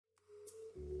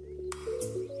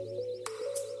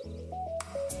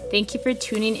Thank you for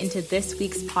tuning into this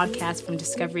week's podcast from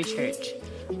Discovery Church.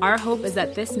 Our hope is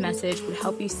that this message would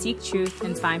help you seek truth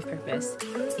and find purpose.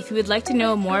 If you would like to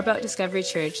know more about Discovery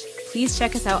Church, please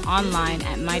check us out online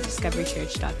at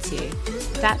mydiscoverychurch.ca.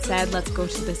 That said, let's go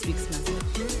to this week's message.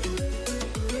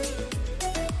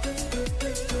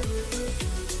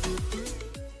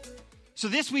 So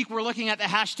this week we're looking at the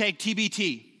hashtag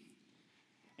TBT.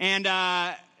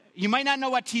 And you might not know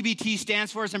what TBT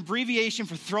stands for. It's an abbreviation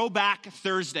for Throwback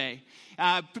Thursday.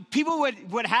 People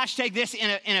would hashtag this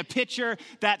in a picture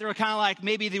that they were kind of like,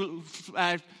 maybe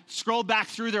they scrolled back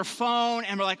through their phone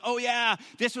and were like, oh yeah,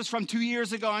 this was from 2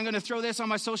 years ago. I'm going to throw this on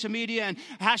my social media and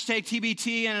hashtag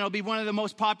TBT, and it'll be one of the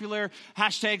most popular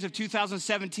hashtags of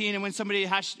 2017. And when somebody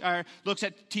looks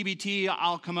at TBT,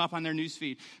 I'll come up on their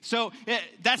newsfeed. So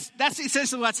that's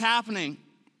essentially what's happening.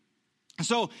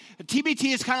 So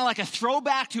TBT is kind of like a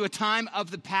throwback to a time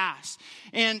of the past.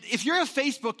 And if you're a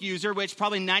Facebook user, which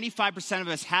probably 95% of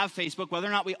us have Facebook, whether or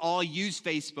not we all use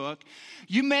Facebook,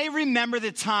 you may remember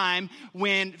the time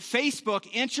when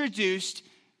Facebook introduced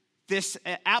this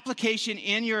application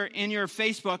in your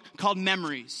Facebook called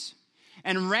Memories.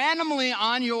 And randomly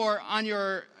on your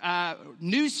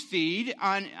news feed,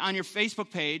 on your Facebook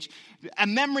page, a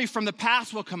memory from the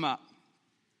past will come up.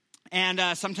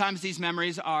 And sometimes these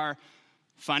memories are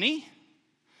funny.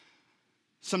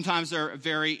 Sometimes they're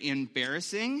very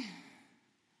embarrassing.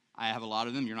 I have a lot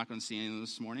of them. You're not going to see any of them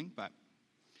this morning, but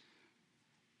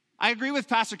I agree with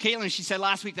Pastor Caitlin. She said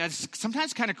last week that it's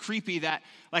sometimes kind of creepy that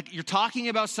like you're talking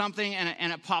about something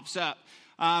and it pops up.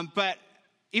 But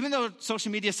even though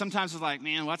social media sometimes is like,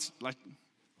 man, what's going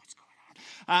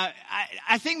on?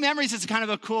 I think Memories is kind of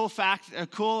a cool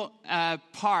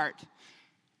part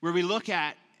where we look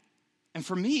at, and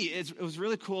for me, it was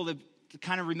really cool to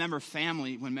kind of remember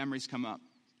family when memories come up.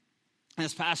 And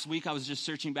this past week, I was just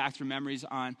searching back through memories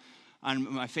on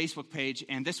my Facebook page,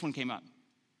 and this one came up.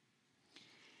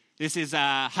 This is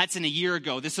Hudson a year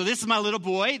ago. So this is my little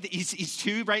boy. He's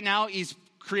 2 right now. He's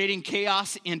creating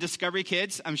chaos in Discovery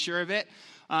Kids. I'm sure of it.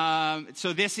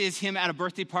 So this is him at a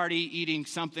birthday party eating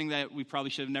something that we probably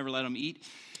should have never let him eat.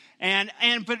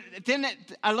 But then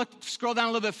I scroll down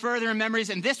a little bit further in memories,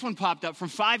 and this one popped up from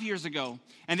 5 years ago.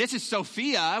 And this is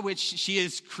Sophia, which she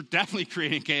is definitely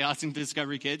creating chaos in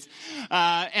Discovery Kids.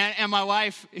 And my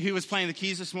wife, who was playing the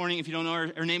keys this morning, if you don't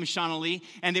know her name is Shauna Lee,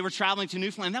 and they were traveling to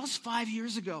Newfoundland. That was 5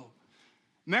 years ago.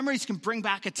 Memories can bring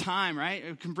back a time, right?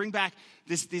 It can bring back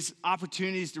these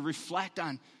opportunities to reflect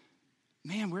on,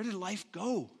 man, where did life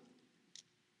go?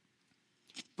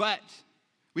 But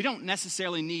we don't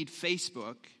necessarily need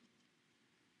Facebook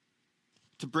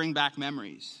to bring back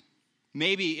memories.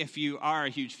 Maybe if you are a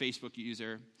huge Facebook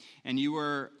user and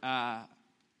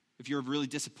if you're really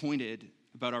disappointed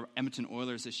about our Edmonton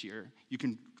Oilers this year, you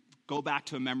can go back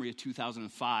to a memory of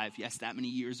 2005, yes, that many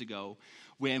years ago,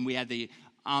 when we had the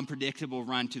unpredictable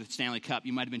run to the Stanley Cup.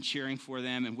 You might have been cheering for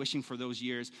them and wishing for those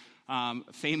years.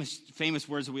 Famous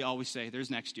words that we always say, there's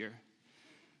next year.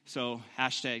 So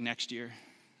hashtag next year.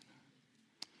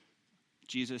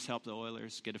 Jesus help the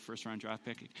Oilers get a first round draft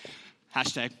pick.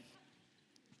 Hashtag.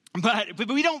 But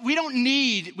we don't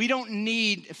need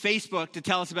Facebook to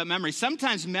tell us about memories.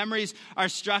 Sometimes memories are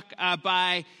struck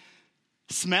by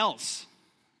smells.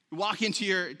 You walk into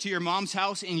your mom's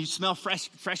house and you smell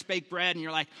fresh baked bread and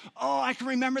you're like, oh, I can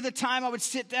remember the time I would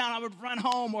sit down, I would run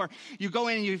home. Or you go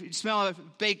in and you smell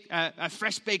a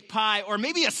fresh baked pie, or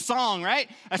maybe a song, right?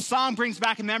 A song brings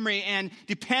back a memory, and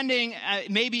depending,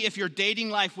 maybe if your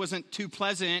dating life wasn't too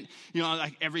pleasant,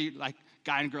 like every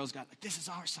guy and girl's got this is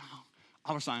our song.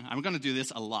 Our song. I'm going to do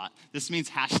this a lot. This means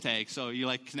hashtag. So you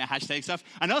can hashtag stuff.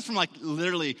 I know it's from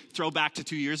literally throwback to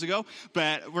 2 years ago,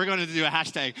 but we're going to do a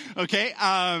hashtag. Okay.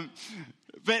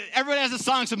 But everybody has a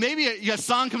song. So maybe a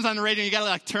song comes on the radio and you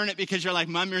got to turn it because your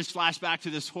memories flash back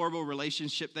to this horrible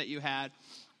relationship that you had.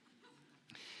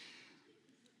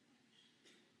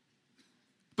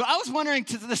 But I was wondering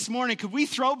this morning, could we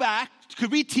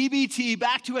TBT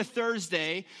back to a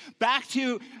Thursday, back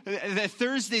to the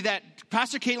Thursday that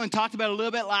Pastor Caitlin talked about a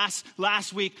little bit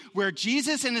last week, where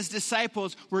Jesus and his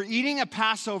disciples were eating a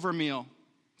Passover meal.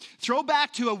 Throw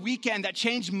back to a weekend that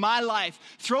changed my life.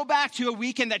 Throw back to a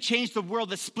weekend that changed the world,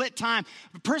 that split time.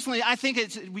 Personally, I think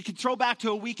we could throw back to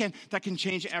a weekend that can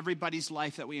change everybody's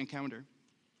life that we encounter.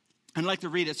 I'd like to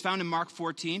read it. It's found in Mark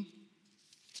 14.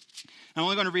 I'm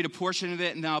only going to read a portion of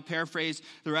it, and then I'll paraphrase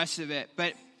the rest of it.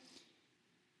 But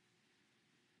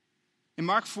in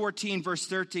Mark 14, verse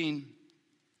 13,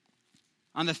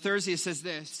 on the Thursday, it says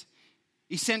this.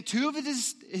 He sent 2 of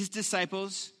his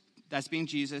disciples, that's being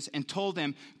Jesus, and told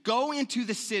them, go into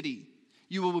the city.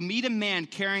 You will meet a man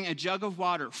carrying a jug of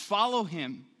water. Follow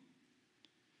him.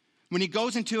 When he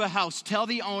goes into a house, tell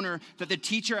the owner that the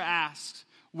teacher asks,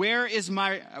 where is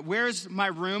my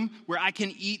room where I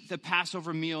can eat the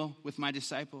Passover meal with my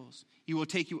disciples? He will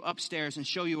take you upstairs and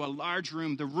show you a large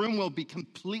room. The room will be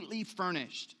completely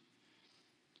furnished.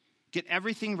 Get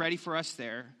everything ready for us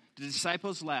there. The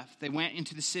disciples left. They went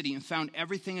into the city and found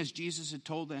everything as Jesus had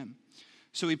told them.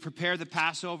 So he prepared the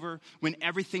Passover. When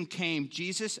everything came,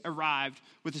 Jesus arrived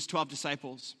with his 12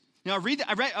 disciples. Now,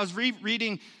 I was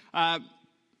rereading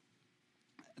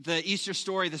the Easter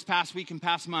story this past week and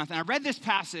past month, and I read this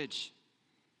passage,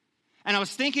 and I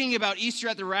was thinking about Easter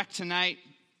at the Rec tonight,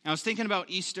 and I was thinking about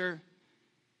Easter,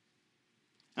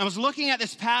 and I was looking at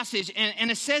this passage, and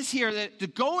it says here that to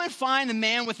go and find the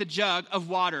man with a jug of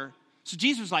water. So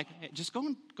Jesus was like, hey, just go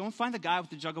and find the guy with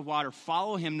the jug of water,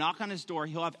 follow him, knock on his door,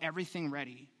 he'll have everything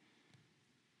ready.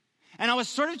 And I was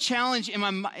sort of challenged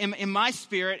in my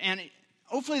spirit, and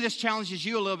hopefully this challenges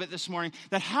you a little bit this morning,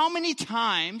 that how many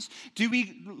times do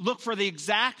we look for the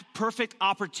exact perfect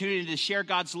opportunity to share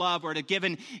God's love or to give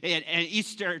an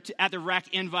Easter at the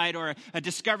Rec invite or a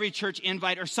Discovery Church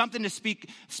invite or something to speak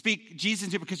Jesus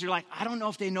to, because you're like, I don't know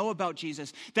if they know about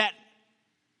Jesus. That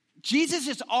Jesus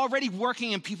is already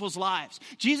working in people's lives.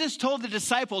 Jesus told the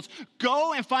disciples,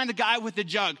 go and find the guy with the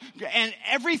jug and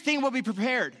everything will be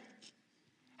prepared.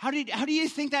 How do you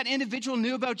think that individual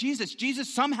knew about Jesus?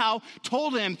 Jesus somehow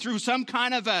told him through some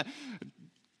kind of a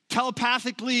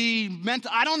telepathically mental,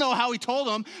 I don't know how he told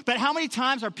him, but how many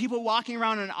times are people walking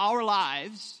around in our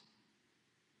lives,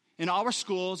 in our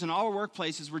schools, in our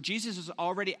workplaces, where Jesus is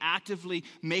already actively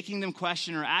making them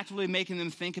question or actively making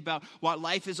them think about what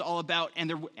life is all about,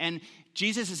 and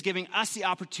Jesus is giving us the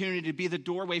opportunity to be the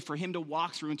doorway for him to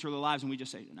walk through into their lives, and we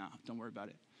just say, no, don't worry about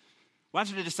it. Well,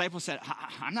 after the disciples said,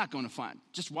 I'm not going to find,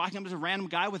 just walking up to a random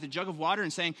guy with a jug of water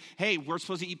and saying, hey, we're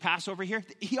supposed to eat Passover here.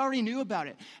 He already knew about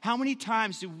it. How many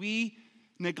times do I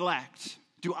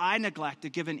neglect to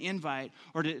give an invite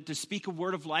or to speak a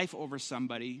word of life over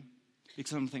somebody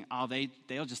because I'm thinking,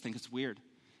 they'll just think it's weird.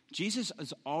 Jesus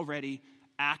is already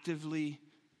actively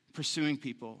pursuing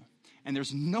people. And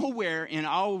there's nowhere in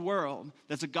our world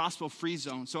that's a gospel-free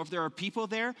zone. So if there are people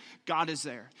there, God is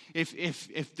there.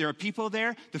 If there are people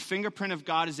there, the fingerprint of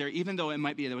God is there, even though it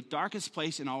might be the darkest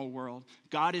place in our world.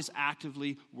 God is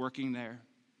actively working there.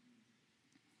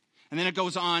 And then it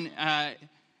goes on.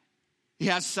 He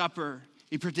has supper.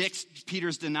 He predicts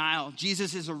Peter's denial.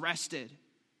 Jesus is arrested.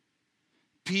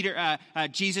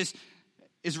 Jesus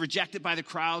is rejected by the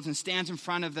crowds and stands in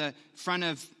front of the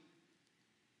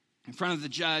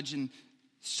judge, and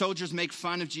soldiers make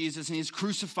fun of Jesus, and he's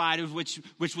crucified, which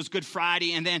was Good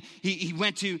Friday, and then he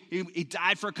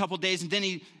died for a couple days, and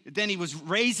then he was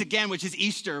raised again, which is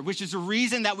Easter, which is the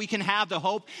reason that we can have the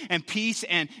hope and peace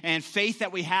and faith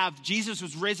that we have. Jesus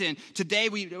was risen. Today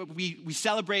we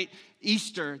celebrate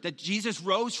Easter, that Jesus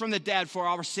rose from the dead for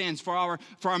our sins, for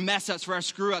our mess ups, for our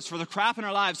screw ups, for the crap in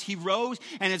our lives. He rose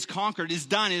and it's conquered, it's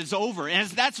done, it's over,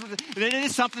 and it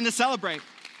is something to celebrate.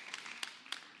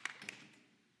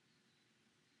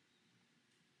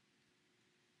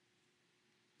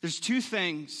 There's two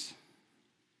things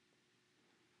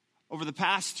over the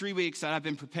past 3 weeks that I've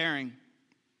been preparing.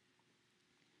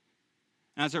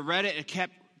 And as I read it, it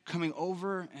kept coming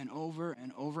over and over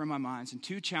and over in my mind. And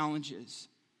two challenges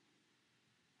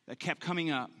that kept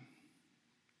coming up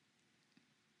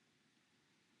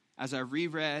as I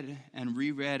reread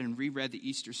the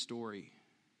Easter story.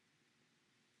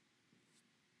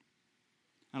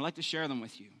 I'd like to share them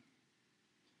with you.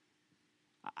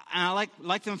 And I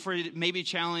like them for maybe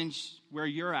challenge where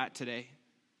you're at today.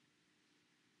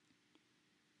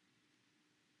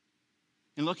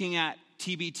 And looking at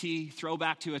TBT,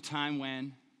 throwback to a time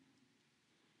when,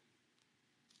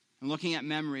 and looking at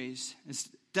memories,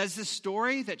 does the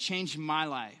story that changed my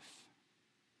life,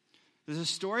 there's a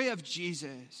story of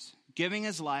Jesus giving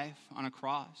his life on a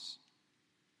cross,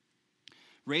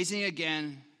 raising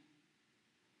again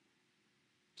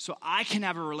so I can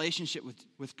have a relationship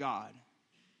with God,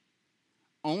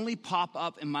 only pop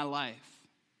up in my life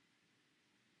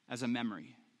as a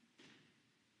memory?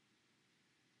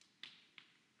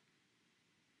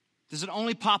 Does it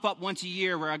only pop up once a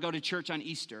year where I go to church on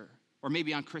Easter or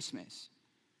maybe on Christmas?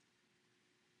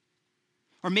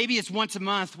 Or maybe it's once a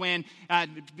month when,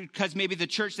 because maybe the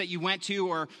church that you went to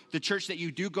or the church that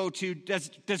you do go to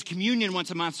does communion once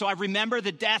a month. So I remember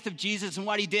the death of Jesus and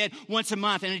what he did once a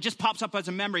month, and it just pops up as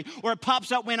a memory. Or it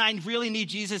pops up when I really need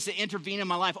Jesus to intervene in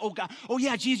my life. Oh God, oh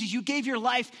yeah, Jesus, you gave your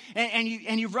life and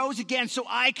you rose again so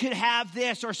I could have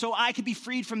this or so I could be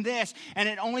freed from this. And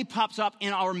it only pops up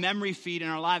in our memory feed in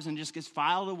our lives and just gets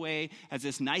filed away as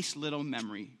this nice little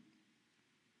memory.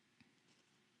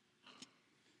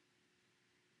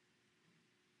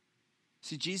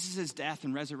 See, Jesus' death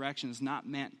and resurrection is not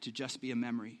meant to just be a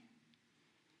memory.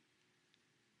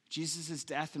 Jesus'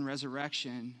 death and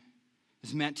resurrection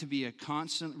is meant to be a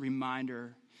constant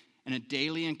reminder and a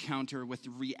daily encounter with the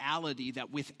reality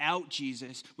that without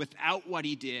Jesus, without what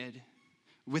he did,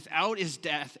 without his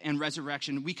death and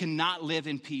resurrection, we cannot live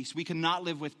in peace. We cannot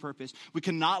live with purpose. We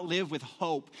cannot live with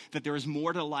hope that there is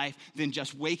more to life than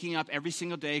just waking up every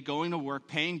single day, going to work,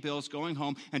 paying bills, going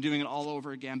home, and doing it all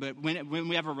over again. But when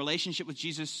we have a relationship with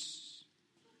Jesus,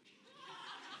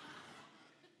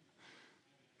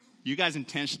 you guys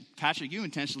Patrick, you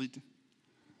intentionally,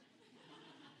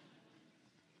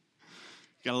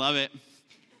 gotta love it.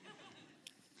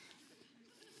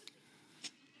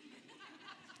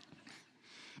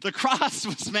 The cross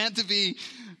was meant to be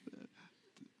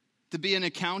an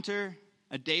encounter,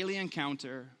 a daily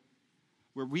encounter,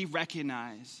 where we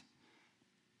recognize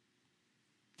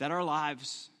that our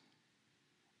lives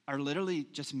are literally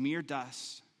just mere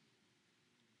dust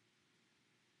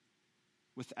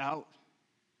without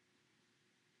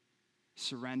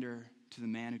surrender to the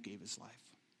man who gave his life.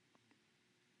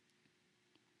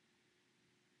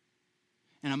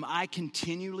 And am I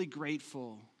continually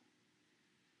grateful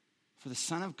for the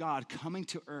Son of God coming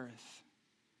to earth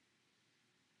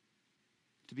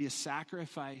to be a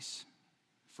sacrifice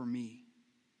for me.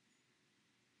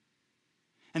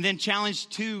 And then challenge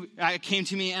 2 came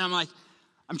to me, and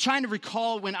I'm trying to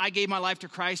recall when I gave my life to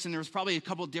Christ, and there was probably a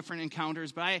couple different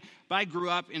encounters, but I grew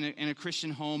up in a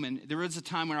Christian home, and there was a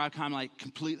time where I kind of like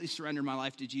completely surrendered my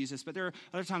life to Jesus, but there are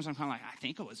other times I'm kind of like, I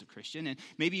think I was a Christian, and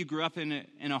maybe you grew up in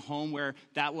a home where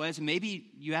that was, and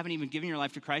maybe you haven't even given your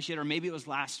life to Christ yet, or maybe it was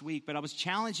last week, but I was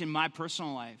challenged in my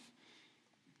personal life,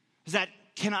 is that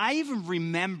can I even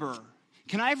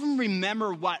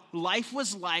remember what life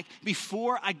was like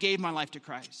before I gave my life to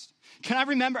Christ? Can I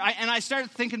remember? I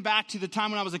started thinking back to the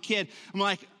time when I was a kid. I'm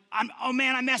like, oh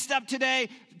man, I messed up today.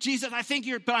 Jesus, I think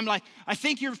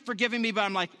you're forgiving me, but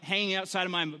I'm like hanging outside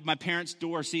of my parents'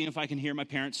 door, seeing if I can hear my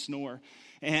parents snore.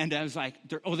 And I was like,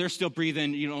 they're still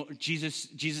breathing. You know, Jesus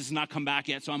has not come back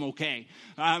yet, so I'm okay.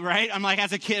 Right? I'm like,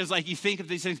 as a kid, it's like you think of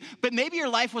these things. But maybe your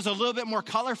life was a little bit more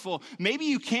colorful. Maybe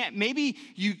you can't. Maybe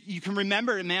you can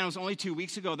remember, man, it was only 2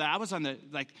 weeks ago that I was on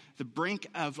the brink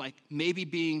of maybe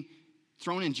being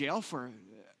thrown in jail for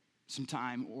some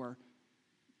time, or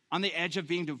on the edge of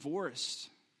being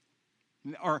divorced.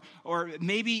 Or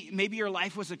maybe your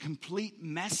life was a complete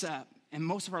mess up, and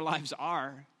most of our lives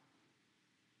are.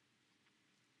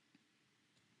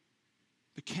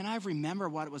 But can I remember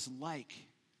what it was like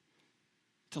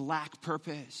to lack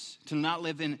purpose, to not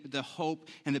live in the hope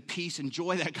and the peace and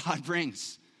joy that God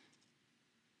brings?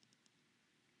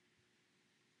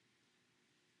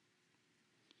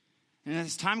 And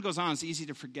as time goes on, it's easy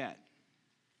to forget.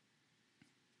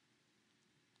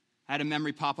 I had a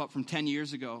memory pop up from 10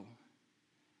 years ago.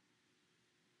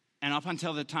 And up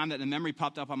until the time that the memory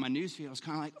popped up on my newsfeed, I was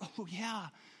kind of like, oh yeah,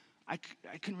 I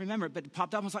couldn't remember it, but it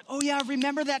popped up. I was like, oh yeah,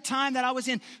 remember that time that I was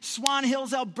in Swan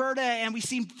Hills, Alberta, and we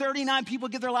seen 39 people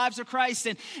give their lives to Christ,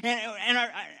 and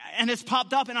it's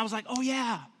popped up, and I was like, oh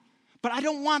yeah. But I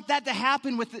don't want that to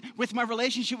happen with my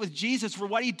relationship with Jesus, for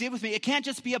what he did with me. It can't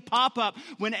just be a pop-up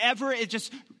whenever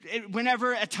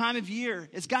a time of year.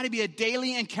 It's got to be a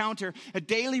daily encounter, a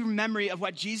daily memory of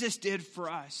what Jesus did for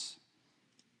us.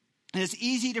 And it's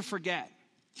easy to forget.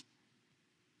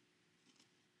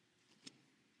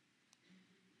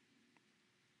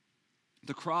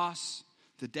 The cross,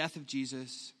 the death of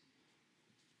Jesus,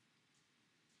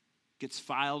 gets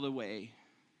filed away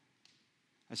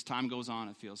as time goes on,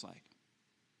 it feels like.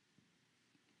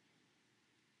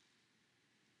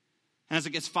 And as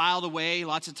it gets filed away,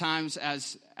 lots of times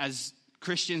as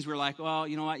Christians, we're like, well,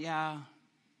 you know what, yeah,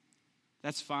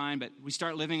 that's fine. But we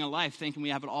start living a life thinking we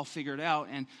have it all figured out,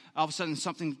 and all of a sudden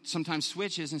something sometimes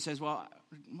switches and says, well,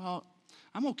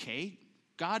 I'm okay.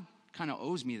 God kind of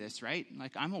owes me this, right?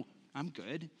 Like, I'm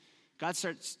good.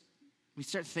 We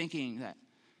start thinking that,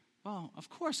 well, of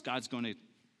course God's going to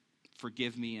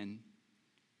forgive me and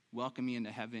welcome me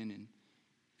into heaven, and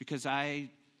because I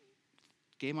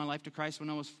gave my life to Christ when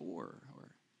I was 4.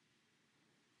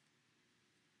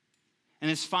 And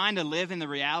it's fine to live in the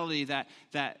reality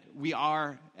that we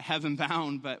are heaven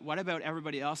bound, but what about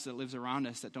everybody else that lives around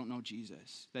us that don't know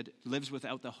Jesus, that lives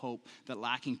without the hope, that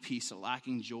lacking peace, that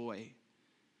lacking joy,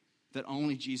 that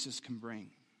only Jesus can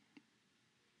bring?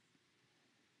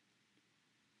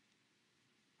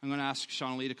 I'm going to ask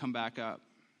Sean Lee to come back up.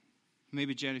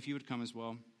 Maybe Jen, if you would come as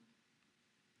well.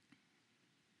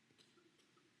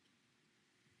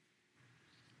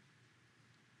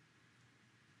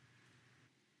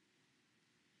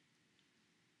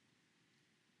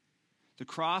 The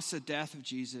cross, the death of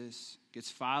Jesus, gets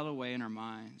filed away in our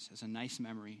minds as a nice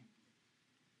memory,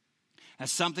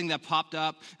 as something that popped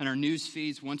up in our news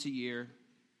feeds once a year.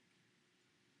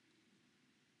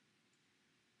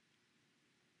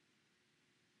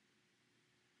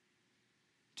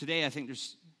 Today, I think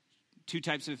there's two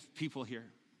types of people here.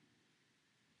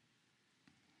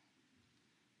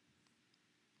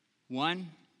 One,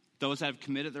 those that have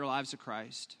committed their lives to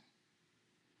Christ.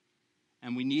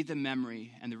 And we need the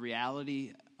memory and the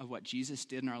reality of what Jesus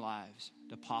did in our lives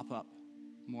to pop up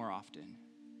more often.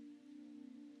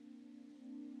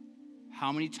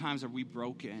 How many times are we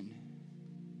broken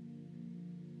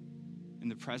in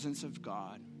the presence of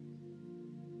God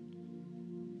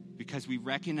because we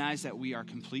recognize that we are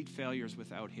complete failures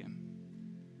without him,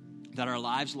 that our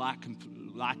lives lack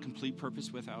complete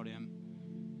purpose without him,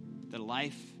 that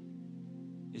life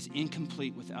is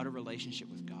incomplete without a relationship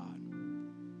with God.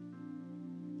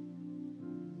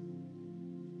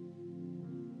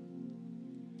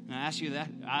 And I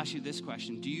ask you this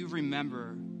question: do you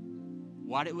remember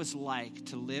what it was like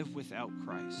to live without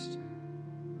Christ?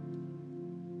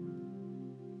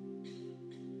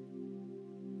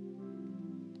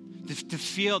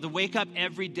 To wake up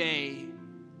every day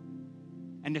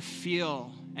and to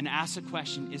feel and ask the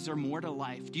question, is there more to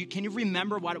life? Can you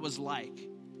remember what it was like?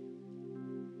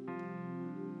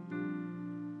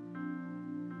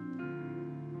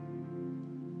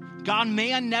 God,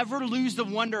 may I never lose the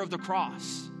wonder of the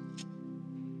cross.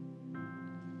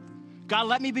 God,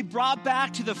 let me be brought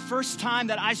back to the first time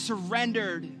that I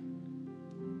surrendered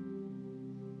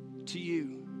to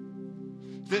you.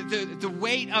 The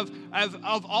weight of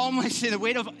all my sin, the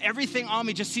weight of everything on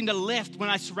me just seemed to lift when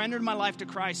I surrendered my life to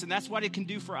Christ. And that's what it can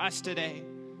do for us today.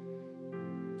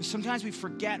 But sometimes we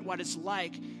forget what it's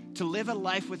like to live a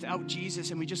life without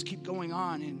Jesus, and we just keep going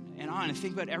on and on and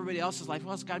think about everybody else's life.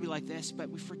 Well, it's got to be like this. But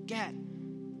we forget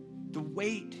the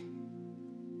weight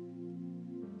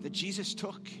that Jesus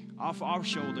took off our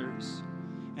shoulders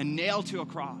and nailed to a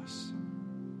cross.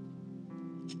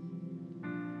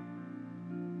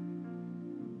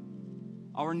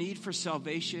 Our need for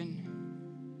salvation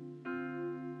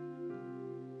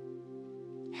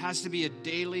has to be a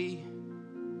daily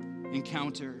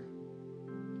encounter,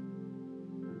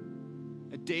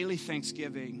 a daily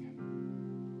thanksgiving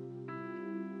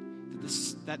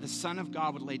that the Son of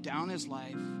God would lay down his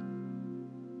life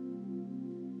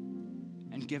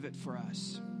and give it for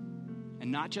us.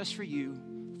 And not just for you,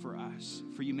 for us,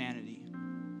 for humanity.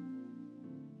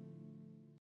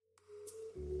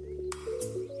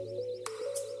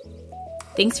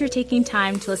 Thanks for taking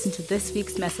time to listen to this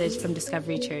week's message from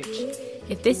Discovery Church.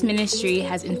 If this ministry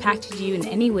has impacted you in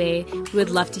any way, we would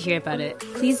love to hear about it.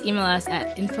 Please email us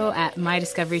at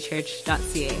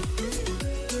info@mydiscoverychurch.ca.